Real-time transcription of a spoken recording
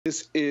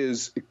This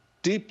is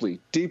deeply,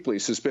 deeply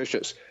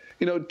suspicious.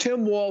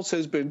 Tim Walz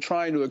has been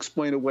trying to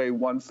explain away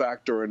one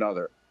fact or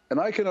another, and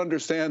I can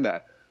understand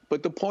that.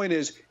 But the point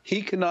is,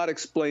 he cannot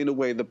explain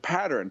away the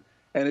pattern.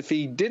 And if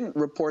he didn't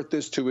report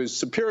this to his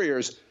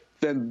superiors,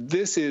 then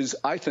this is,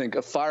 I think,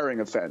 a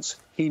firing offense.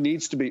 He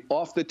needs to be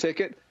off the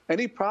ticket, and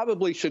he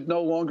probably should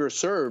no longer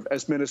serve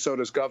as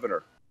Minnesota's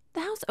governor. The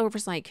House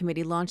Oversight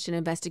Committee launched an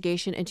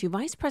investigation into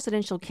vice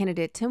presidential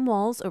candidate Tim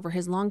Walz over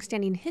his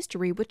longstanding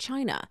history with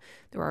China.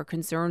 There are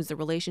concerns the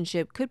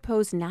relationship could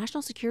pose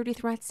national security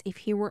threats if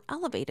he were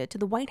elevated to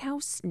the White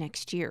House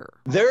next year.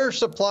 They're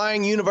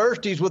supplying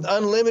universities with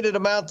unlimited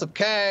amounts of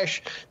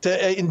cash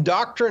to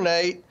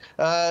indoctrinate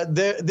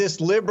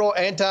this liberal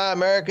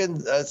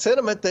anti-American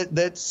sentiment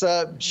that's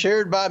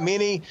shared by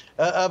many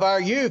of our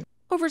youth.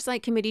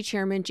 Oversight Committee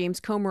Chairman James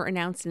Comer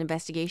announced an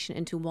investigation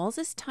into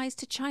Walz's ties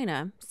to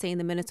China, saying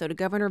the Minnesota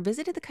governor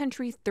visited the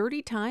country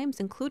 30 times,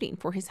 including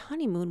for his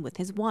honeymoon with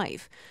his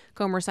wife.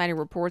 Comer cited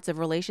reports of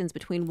relations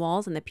between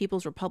Walz and the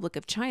People's Republic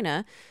of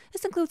China.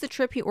 This includes a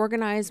trip he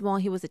organized while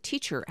he was a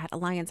teacher at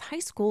Alliance High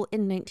School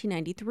in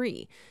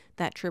 1993.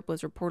 That trip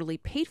was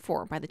reportedly paid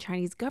for by the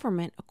Chinese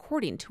government,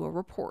 according to a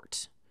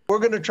report. We're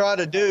going to try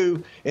to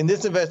do in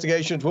this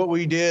investigation what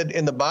we did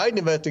in the Biden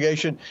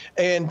investigation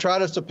and try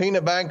to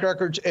subpoena bank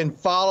records and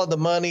follow the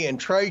money and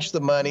trace the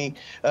money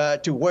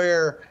to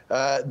where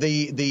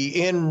the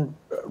end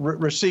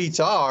receipts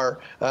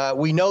are.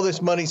 We know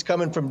this money's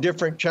coming from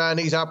different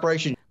Chinese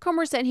operations.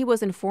 Comer said he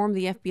was informed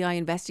the FBI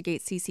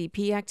investigates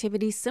CCP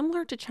activities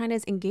similar to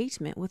China's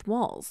engagement with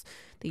Walz.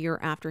 The year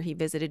after he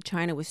visited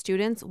China with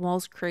students,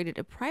 Walz created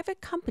a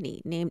private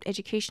company named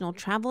Educational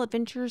Travel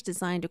Adventures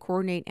designed to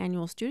coordinate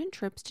annual student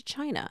trips to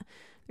China.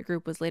 The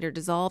group was later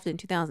dissolved in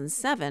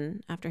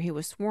 2007 after he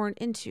was sworn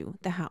into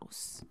the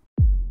House.